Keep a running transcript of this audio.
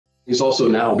He's also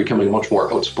now becoming a much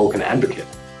more outspoken advocate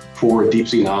for deep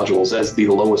sea nodules as the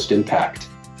lowest impact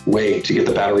way to get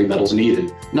the battery metals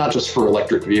needed, not just for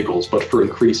electric vehicles, but for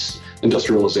increased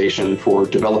industrialization, for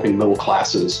developing middle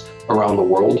classes around the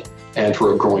world, and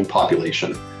for a growing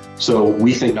population. So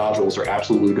we think nodules are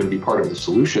absolutely going to be part of the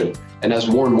solution. And as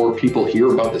more and more people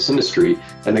hear about this industry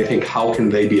and they think, how can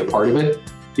they be a part of it?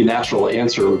 The natural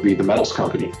answer would be the metals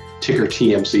company, ticker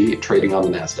TMC, trading on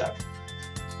the Nasdaq.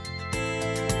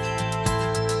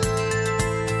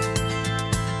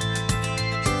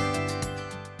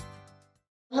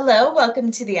 Hello,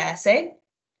 welcome to the Assay.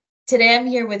 Today I'm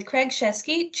here with Craig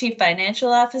Shesky, Chief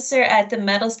Financial Officer at the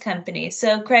Metals Company.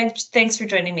 So Craig, thanks for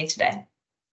joining me today.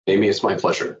 Amy, it's my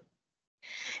pleasure.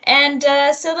 And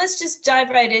so let's just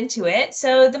dive right into it.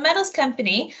 So the Metals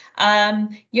Company,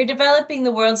 you're developing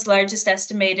the world's largest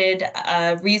estimated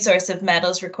resource of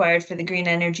metals required for the green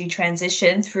energy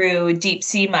transition through deep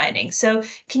sea mining. So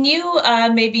can you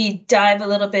maybe dive a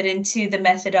little bit into the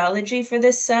methodology for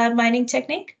this mining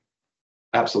technique?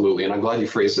 Absolutely, and I'm glad you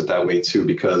phrased it that way too,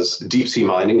 because deep sea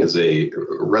mining is a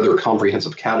rather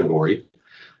comprehensive category.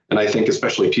 And I think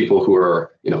especially people who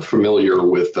are, familiar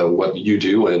with what you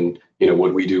do and,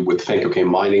 what we do would think, okay,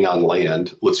 mining on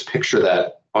land, let's picture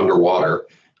that underwater.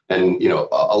 And,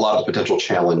 a lot of potential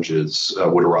challenges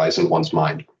would arise in one's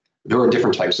mind. There are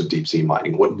different types of deep sea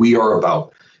mining. What we are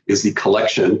about is the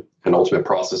collection and ultimate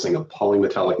processing of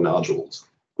polymetallic nodules.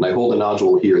 And I hold a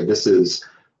nodule here. This is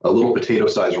a little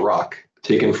potato-sized rock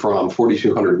taken from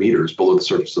 4,200 meters below the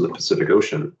surface of the Pacific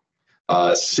Ocean,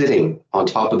 sitting on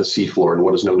top of the seafloor in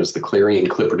what is known as the Clarion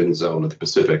Clipperton zone of the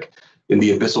Pacific in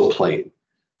the abyssal plain.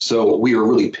 So we are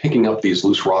really picking up these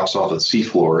loose rocks off of the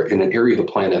seafloor in an area of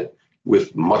the planet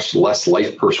with much less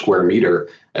life per square meter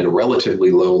and relatively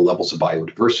low levels of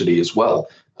biodiversity as well,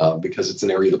 because it's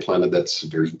an area of the planet that's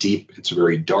very deep, it's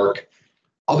very dark.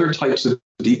 Other types of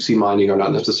deep sea mining are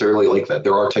not necessarily like that.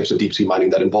 There are types of deep sea mining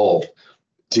that involve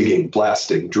digging,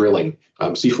 blasting, drilling,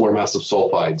 seafloor massive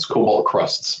sulfides, cobalt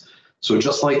crusts. So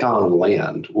just like on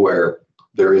land, where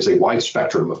there is a wide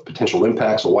spectrum of potential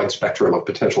impacts, a wide spectrum of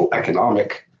potential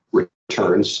economic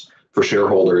returns for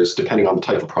shareholders, depending on the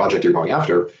type of project you're going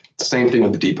after, the same thing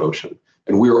in the deep ocean.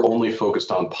 And we are only focused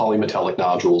on polymetallic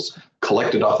nodules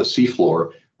collected off the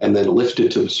seafloor and then lifted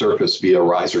to the surface via a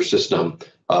riser system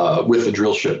with a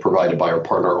drill ship provided by our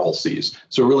partner Allseas.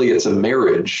 So really it's a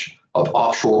marriage of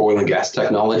offshore oil and gas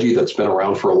technology that's been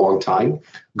around for a long time,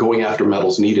 going after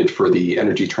metals needed for the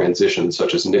energy transition,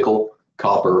 such as nickel,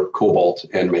 copper, cobalt,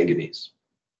 and manganese.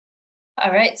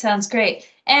 All right, sounds great.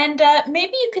 And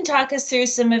maybe you can talk us through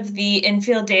some of the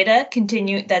infield data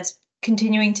that's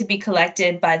continuing to be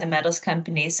collected by the Metals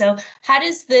Company. So how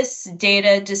does this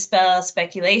data dispel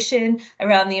speculation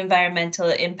around the environmental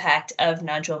impact of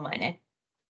nodule mining?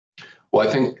 Well,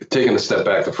 I think taking a step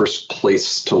back, the first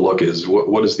place to look is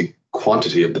what is the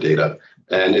quantity of the data?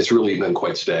 And it's really been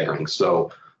quite staggering. So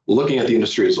looking at the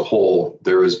industry as a whole,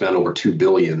 there has been over $2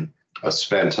 billion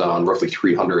spent on roughly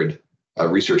 300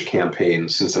 research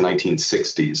campaigns since the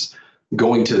 1960s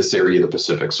going to this area of the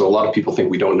Pacific. So a lot of people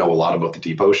think we don't know a lot about the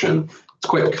deep ocean. It's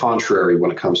quite the contrary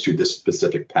when it comes to this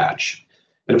specific patch.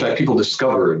 And in fact, people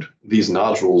discovered these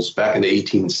nodules back in the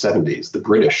 1870s. The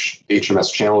British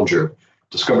HMS Challenger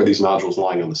discovered these nodules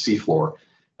lying on the seafloor.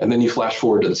 And then you flash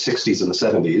forward to the 60s and the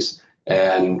 70s,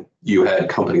 and you had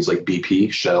companies like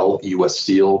BP, Shell, US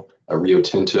Steel, Rio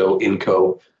Tinto,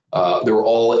 Inco. They were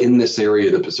all in this area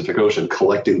of the Pacific Ocean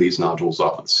collecting these nodules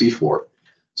off of the seafloor.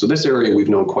 So this area we've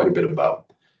known quite a bit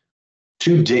about.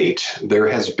 To date, there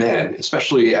has been,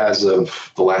 especially as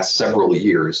of the last several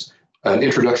years, an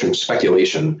introduction of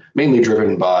speculation, mainly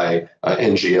driven by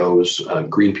NGOs,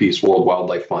 Greenpeace, World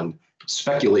Wildlife Fund,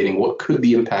 speculating what could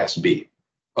the impacts be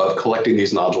of collecting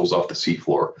these nodules off the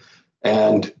seafloor.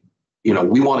 And,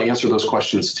 we want to answer those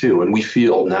questions too. And we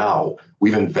feel now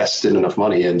we've invested enough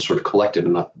money and sort of collected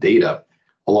enough data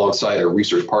alongside our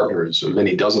research partners,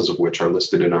 many dozens of which are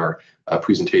listed in our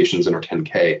presentations in our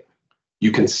 10K.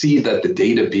 You can see that the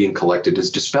data being collected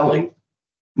is dispelling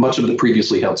much of the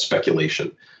previously held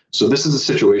speculation. So this is a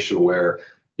situation where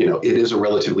it is a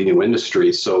relatively new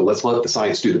industry, so let's let the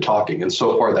science do the talking. And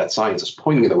so far, that science is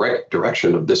pointing in the right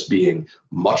direction of this being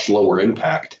much lower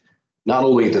impact, not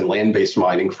only than land-based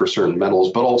mining for certain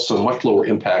metals, but also much lower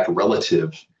impact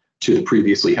relative to the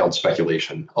previously held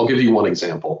speculation. I'll give you one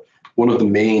example. One of the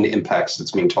main impacts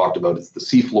that's being talked about is the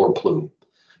seafloor plume.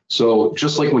 So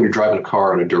just like when you're driving a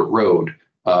car on a dirt road,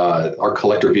 our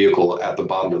collector vehicle at the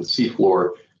bottom of the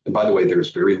seafloor, and by the way,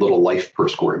 there's very little life per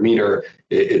square meter.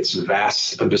 It's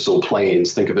vast abyssal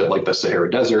plains. Think of it like the Sahara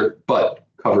Desert, but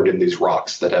covered in these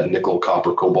rocks that have nickel,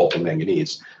 copper, cobalt, and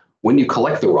manganese. when you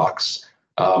collect the rocks,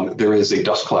 there is a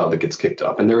dust cloud that gets kicked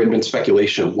up. And there had been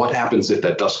speculation, what happens if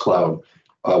that dust cloud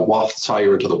wafts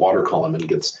higher into the water column and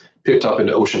gets picked up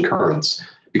into ocean currents?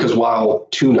 Because while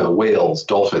tuna, whales,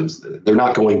 dolphins, they're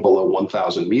not going below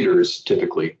 1,000 meters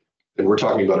typically, and we're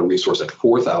talking about a resource at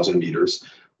 4,000 meters,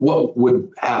 what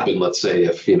would happen, let's say,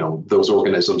 if those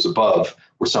organisms above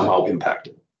were somehow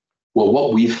impacted? Well,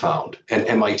 what we've found, and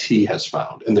MIT has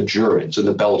found, and the Germans and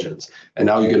the Belgians, and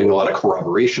now you're getting a lot of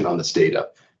corroboration on this data,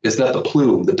 is that the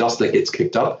plume, the dust that gets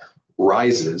kicked up,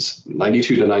 rises,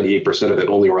 92 to 98% of it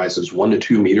only rises 1 to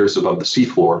 2 meters above the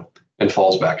seafloor and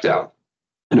falls back down.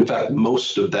 And in fact,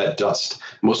 most of that dust,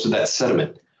 most of that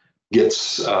sediment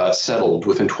gets settled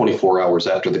within 24 hours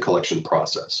after the collection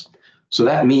process. So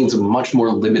that means a much more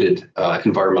limited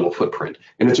environmental footprint.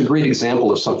 And it's a great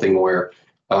example of something where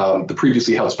the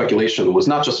previously held speculation was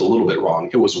not just a little bit wrong,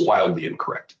 it was wildly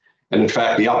incorrect. And in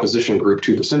fact, the opposition group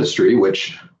to this industry,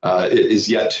 which is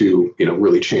yet to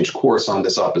really change course on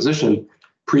this opposition,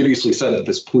 previously said that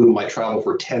this plume might travel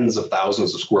for tens of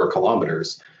thousands of square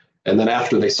kilometers. And then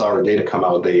after they saw our data come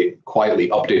out, they quietly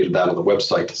updated that on the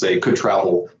website to say it could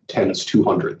travel tens to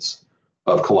hundreds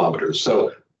of kilometers.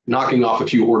 So knocking off a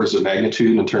few orders of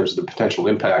magnitude in terms of the potential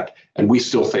impact, and we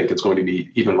still think it's going to be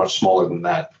even much smaller than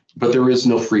that. But there is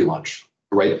no free lunch,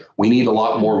 right? We need a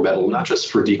lot more metal, not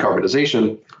just for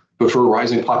decarbonization, but for a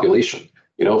rising population.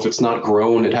 If it's not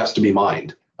grown, it has to be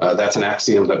mined. That's an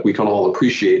axiom that we can all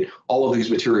appreciate. All of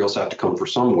these materials have to come from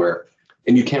somewhere,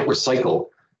 and you can't recycle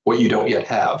what you don't yet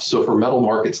have. So for metal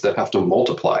markets that have to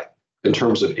multiply in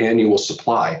terms of annual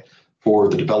supply for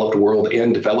the developed world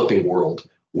and developing world,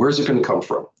 where's it going to come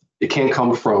from? It can't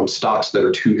come from stocks that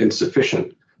are too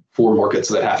insufficient for markets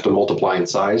that have to multiply in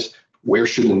size. Where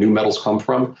should the new metals come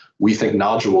from? We think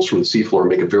nodules from the seafloor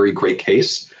make a very great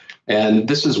case. And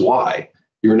this is why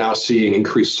you're now seeing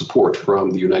increased support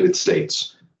from the United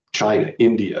States, China,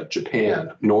 India,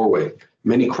 Japan, Norway,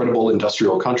 many credible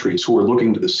industrial countries who are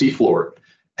looking to the seafloor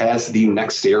as the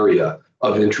next area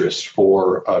of interest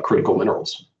for critical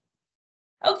minerals.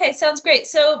 Okay, sounds great.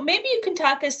 So maybe you can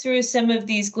talk us through some of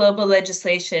these global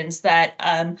legislations that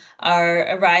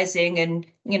are arising and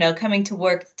coming to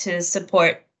work to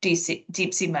support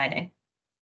deep sea mining.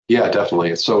 Yeah,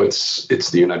 definitely. So it's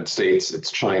the United States,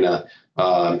 it's China,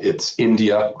 it's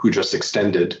India, who just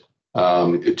extended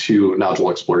 2 nodule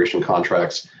exploration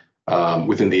contracts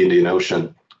within the Indian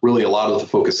Ocean. Really, a lot of the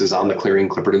focus is on the Clarion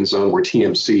Clipperton zone, where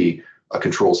TMC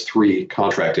controls 3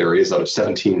 contract areas out of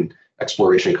 17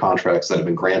 exploration contracts that have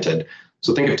been granted.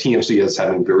 So think of TMC as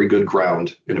having very good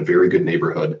ground in a very good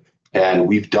neighborhood. And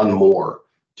we've done more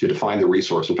to define the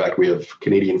resource. In fact, we have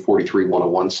Canadian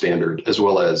 43101 standard, as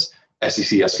well as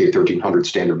SEC SK 1300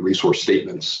 standard resource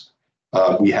statements.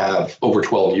 We have over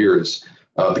 12 years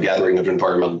of the gathering of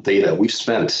environmental data. We've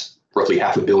spent roughly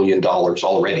 $500 million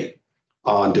already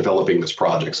on developing this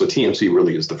project. So TMC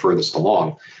really is the furthest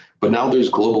along. But now there's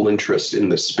global interest in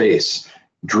this space,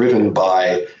 driven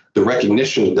by the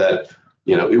recognition that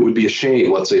it would be a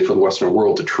shame, let's say, for the Western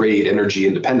world to trade energy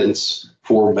independence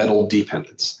for metal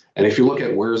dependence. And if you look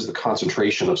at where's the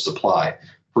concentration of supply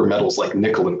for metals like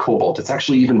nickel and cobalt, it's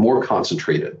actually even more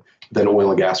concentrated than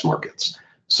oil and gas markets.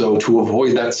 So to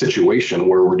avoid that situation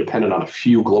where we're dependent on a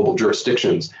few global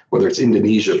jurisdictions, whether it's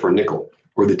Indonesia for nickel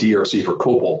or the DRC for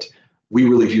cobalt, we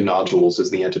really view nodules as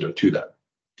the antidote to that.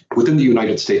 Within the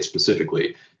United States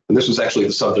specifically, and this was actually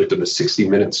the subject of a 60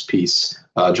 Minutes piece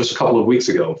just a couple of weeks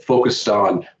ago, focused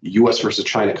on US versus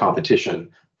China competition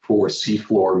for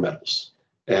seafloor metals.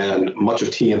 And much of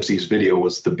TMC's video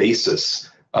was the basis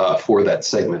for that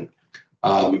segment.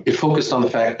 It focused on the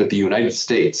fact that the United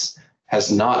States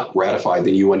has not ratified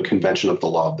the UN Convention of the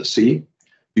Law of the Sea.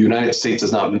 The United States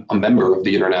is not a member of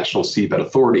the International Seabed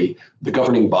Authority, the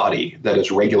governing body that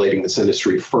is regulating this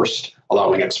industry, first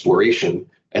allowing exploration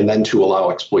and then to allow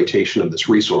exploitation of this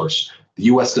resource. The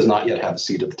US does not yet have a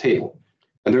seat at the table.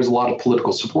 And there's a lot of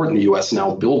political support in the US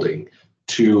now building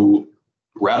to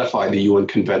ratify the UN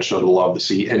Convention on the Law of the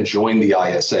Sea and join the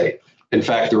ISA. In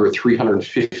fact, there are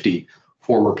 350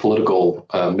 former political,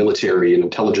 military, and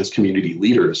intelligence community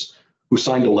leaders who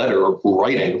signed a letter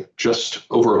writing just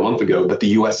over a month ago that the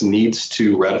US needs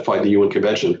to ratify the UN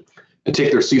Convention and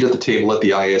take their seat at the table at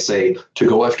the ISA to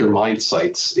go after mine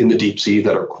sites in the deep sea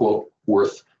that are, quote,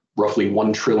 worth roughly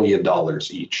 $1 trillion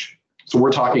each. So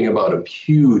we're talking about a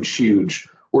huge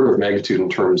order of magnitude in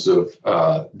terms of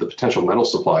the potential metal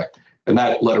supply. And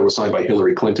that letter was signed by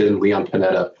Hillary Clinton, Leon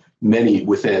Panetta, many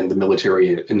within the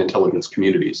military and intelligence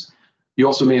communities. You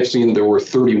also may have seen there were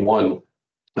 31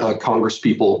 Congress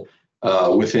people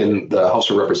within the House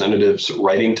of Representatives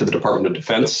writing to the Department of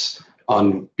Defense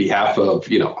on behalf of,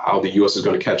 how the U.S. is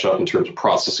going to catch up in terms of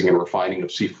processing and refining of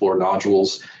seafloor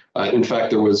nodules. In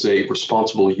fact, there was a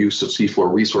Responsible Use of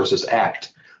Seafloor Resources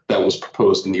Act that was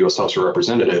proposed in the U.S. House of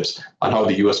Representatives on how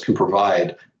the U.S. can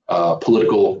provide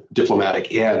political,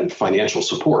 diplomatic, and financial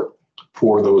support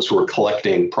for those who are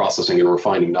collecting, processing, and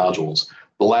refining nodules.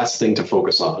 The last thing to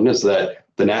focus on is that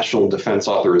the National Defense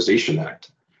Authorization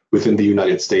Act within the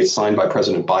United States, signed by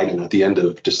President Biden at the end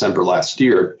of December last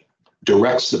year,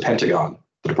 directs the Pentagon,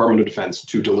 the Department of Defense,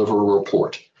 to deliver a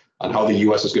report on how the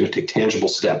U.S. is going to take tangible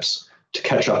steps to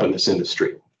catch up in this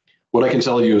industry. What I can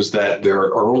tell you is that there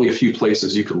are only a few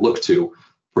places you could look to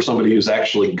for somebody who's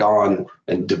actually gone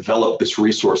and developed this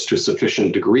resource to a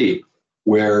sufficient degree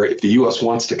where if the U.S.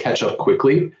 wants to catch up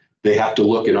quickly, they have to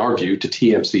look, in our view, to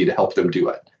TMC to help them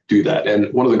do that.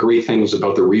 And one of the great things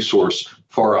about the resource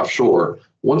far offshore,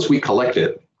 once we collect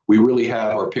it, we really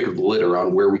have our pick of the litter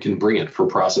on where we can bring it for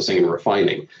processing and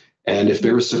refining. And if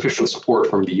there is sufficient support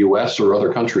from the U.S. or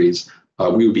other countries,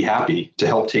 we would be happy to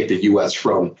help take the U.S.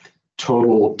 from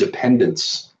total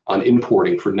dependence on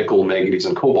importing for nickel, manganese,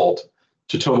 and cobalt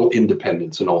to total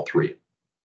independence in all three.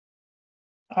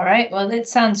 All right, well, that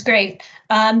sounds great.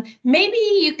 Maybe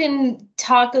you can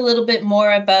talk a little bit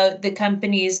more about the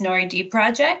company's NORI-D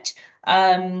project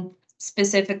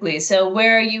specifically. So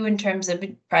where are you in terms of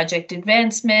project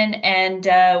advancement, and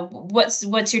what's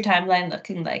your timeline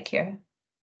looking like here?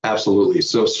 Absolutely.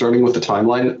 So starting with the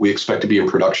timeline, we expect to be in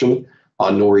production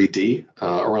on NORI-D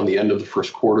around the end of the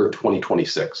first quarter of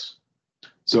 2026.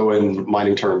 So in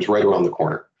mining terms, right around the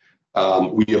corner.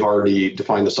 We have already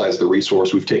defined the size of the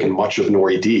resource. We've taken much of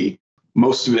NORI-D,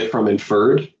 most of it from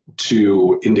inferred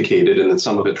to indicated, and then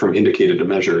some of it from indicated to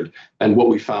measured. And what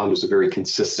we found is a very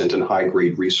consistent and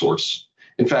high-grade resource.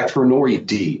 In fact, for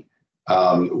NORI-D,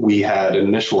 we had an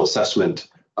initial assessment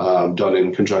done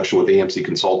in conjunction with AMC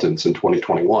Consultants in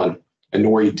 2021, and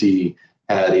NORI-D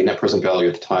had a net present value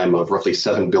at the time of roughly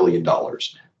 $7 billion.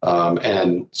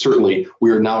 And certainly,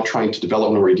 we are now trying to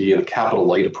develop NORI-D in a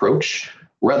capital-light approach,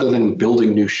 rather than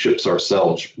building new ships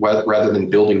ourselves, rather than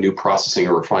building new processing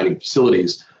or refining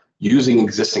facilities, using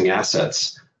existing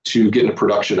assets to get into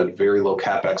production at a very low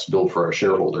CapEx build for our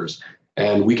shareholders.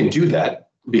 And we can do that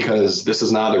because this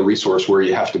is not a resource where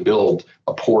you have to build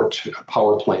a port, a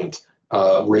power plant,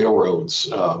 railroads,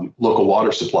 local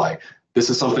water supply.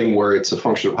 This is something where it's a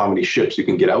function of how many ships you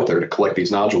can get out there to collect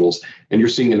these nodules. And you're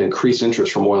seeing an increased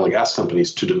interest from oil and gas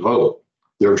companies to devote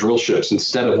their drill ships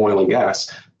instead of oil and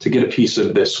gas to get a piece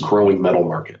of this growing metal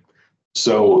market.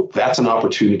 So that's an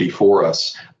opportunity for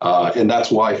us. And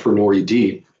that's why for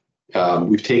NORI-D,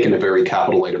 we've taken a very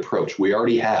capital-light approach. We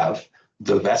already have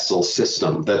the vessel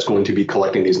system that's going to be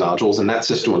collecting these nodules. And that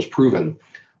system was proven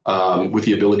with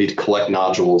the ability to collect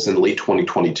nodules in late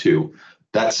 2022.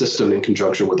 That system, in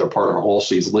conjunction with our partner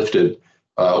Allseas, lifted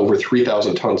over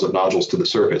 3,000 tons of nodules to the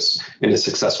surface in a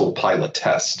successful pilot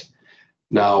test.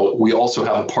 Now, we also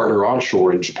have a partner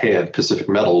onshore in Japan, Pacific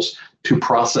Metals, to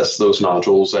process those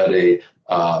nodules at a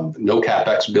no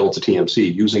CapEx build to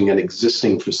TMC using an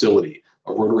existing facility,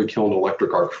 a rotary kiln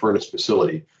electric arc furnace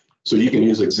facility. So you can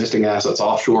use existing assets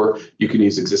offshore, you can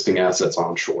use existing assets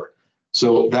onshore.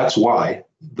 So that's why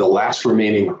the last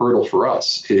remaining hurdle for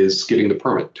us is getting the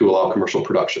permit to allow commercial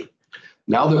production.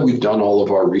 Now that we've done all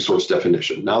of our resource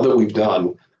definition, now that we've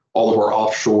done all of our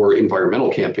offshore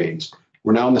environmental campaigns,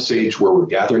 we're now in the stage where we're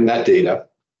gathering that data,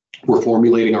 we're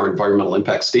formulating our environmental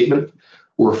impact statement,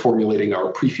 we're formulating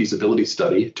our pre-feasibility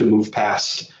study to move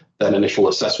past that initial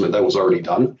assessment that was already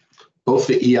done. Both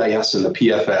the EIS and the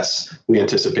PFS, we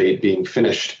anticipate being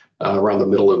finished around the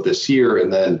middle of this year,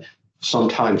 and then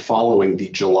sometime following the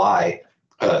July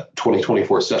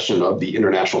 2024 session of the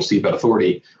International Seabed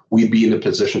Authority, we'd be in a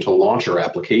position to launch our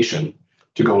application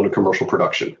to go into commercial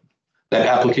production. That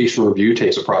application review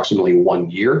takes approximately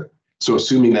 1 year. So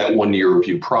assuming that 1 year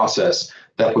review process,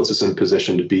 that puts us in a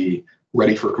position to be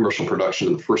ready for commercial production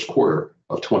in the first quarter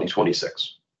of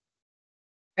 2026.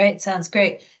 Great, sounds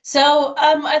great. So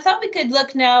I thought we could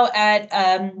look now at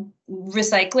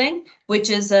recycling, which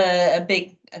is a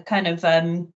big kind of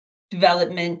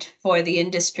development for the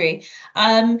industry.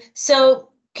 So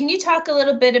can you talk a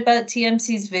little bit about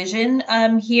TMC's vision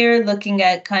here, looking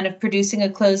at kind of producing a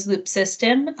closed loop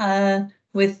system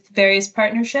with various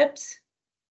partnerships?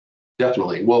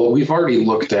 Definitely. Well, we've already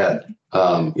looked at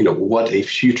what a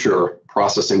future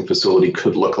processing facility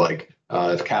could look like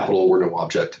if capital were no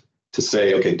object, to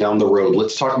say, okay, down the road,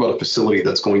 let's talk about a facility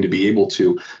that's going to be able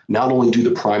to not only do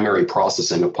the primary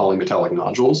processing of polymetallic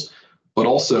nodules, but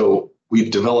also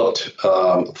we've developed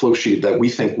a flow sheet that we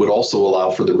think would also allow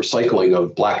for the recycling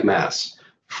of black mass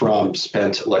from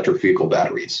spent electric vehicle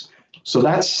batteries. So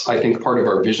that's, I think, part of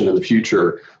our vision in the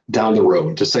future down the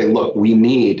road to say, look, we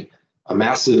need a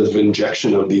massive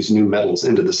injection of these new metals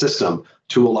into the system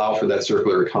to allow for that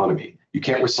circular economy. You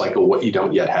can't recycle what you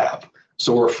don't yet have.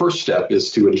 So our first step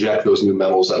is to inject those new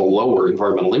metals at a lower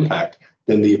environmental impact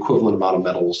than the equivalent amount of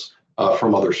metals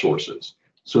from other sources.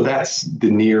 So that's the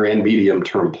near and medium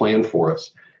term plan for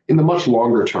us. In the much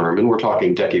longer term, and we're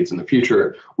talking decades in the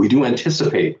future, we do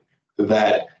anticipate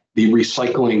that the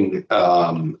recycling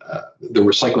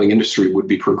industry would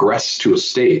be progressed to a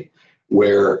state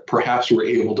where perhaps we're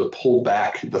able to pull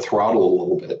back the throttle a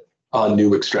little bit on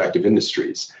new extractive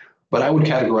industries. But I would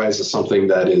categorize as something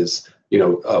that is,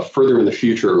 further in the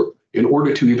future. In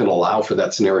order to even allow for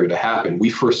that scenario to happen, we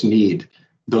first need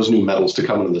those new metals to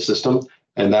come into the system,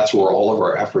 and that's where all of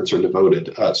our efforts are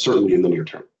devoted, certainly in the near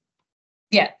term.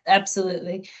 Yeah,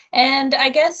 absolutely. And I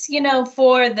guess,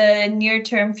 for the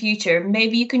near-term future,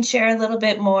 maybe you can share a little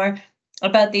bit more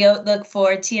about the outlook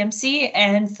for TMC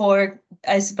and for,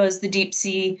 I suppose, the deep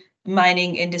sea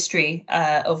mining industry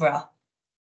overall.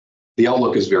 The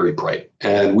outlook is very bright,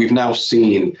 and we've now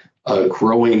seen a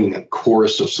growing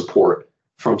chorus of support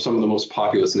from some of the most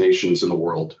populous nations in the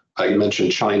world. I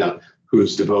mentioned China,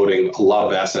 who's devoting a lot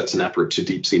of assets and effort to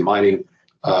deep sea mining.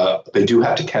 They do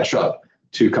have to catch up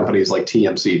to companies like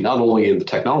TMC, not only in the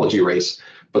technology race,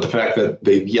 but the fact that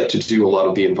they've yet to do a lot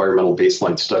of the environmental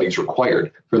baseline studies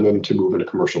required for them to move into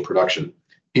commercial production.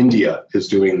 India is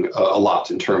doing a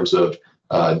lot in terms of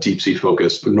deep sea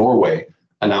focus. Norway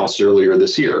announced earlier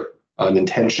this year an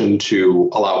intention to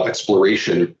allow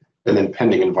exploration and then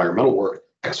pending environmental work,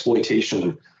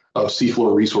 exploitation of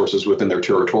seafloor resources within their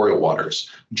territorial waters.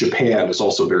 Japan is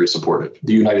also very supportive.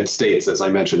 The United States, as I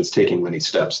mentioned, is taking many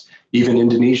steps. Even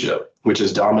Indonesia, which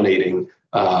is dominating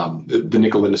the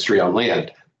nickel industry on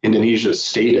land. Indonesia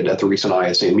stated at the recent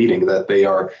ISA meeting that they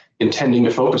are intending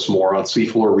to focus more on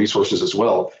seafloor resources as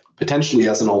well, potentially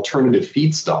as an alternative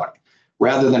feedstock,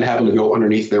 rather than having to go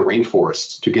underneath their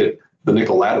rainforests to get the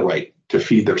nickel laterite to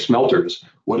feed their smelters.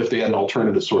 What if they had an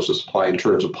alternative source of supply in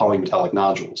terms of polymetallic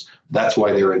nodules? That's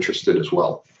why they're interested as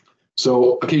well.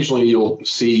 So occasionally you'll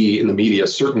see in the media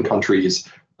certain countries,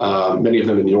 many of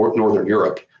them in Northern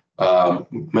Europe,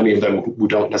 many of them who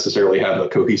don't necessarily have a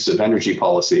cohesive energy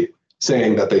policy,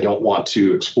 saying that they don't want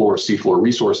to explore seafloor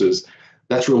resources.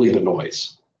 That's really the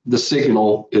noise. The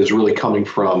signal is really coming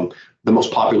from the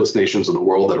most populous nations in the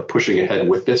world that are pushing ahead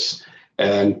with this.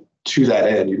 And to that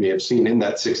end, you may have seen in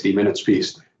that 60 Minutes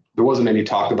piece, there wasn't any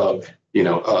talk about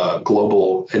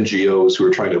global NGOs who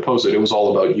are trying to oppose it. It was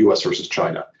all about US versus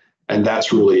China. And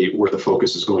that's really where the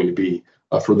focus is going to be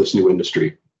for this new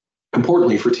industry.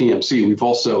 Importantly for TMC, we've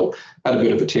also had a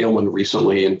bit of a tailwind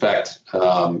recently. In fact,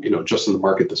 just in the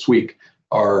market this week,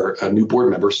 our new board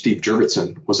member, Steve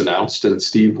Jurvetson, was announced. And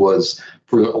Steve was,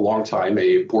 for a long time,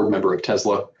 a board member of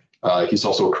Tesla. He's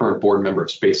also a current board member of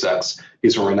SpaceX.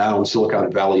 He's a renowned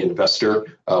Silicon Valley investor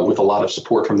with a lot of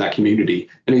support from that community.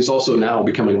 And he's also now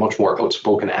becoming a much more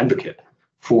outspoken advocate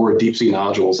for deep sea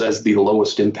nodules as the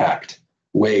lowest impact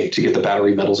way to get the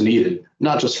battery metals needed,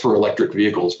 not just for electric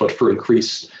vehicles, but for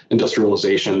increased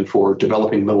industrialization, for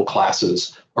developing middle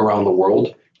classes around the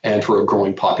world, and for a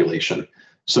growing population.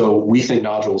 So we think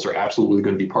nodules are absolutely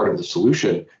going to be part of the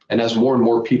solution. And as more and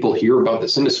more people hear about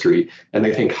this industry and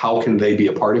they think, how can they be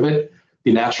a part of it?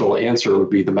 The natural answer would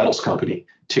be the metals company,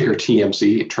 ticker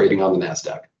TMC, trading on the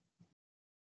Nasdaq.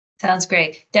 Sounds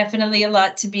great. Definitely a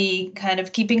lot to be kind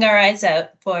of keeping our eyes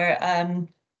out for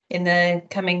in the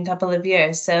coming couple of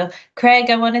years. So Craig,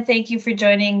 I want to thank you for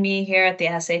joining me here at the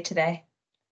Assay today.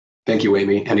 Thank you,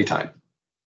 Amy. Anytime.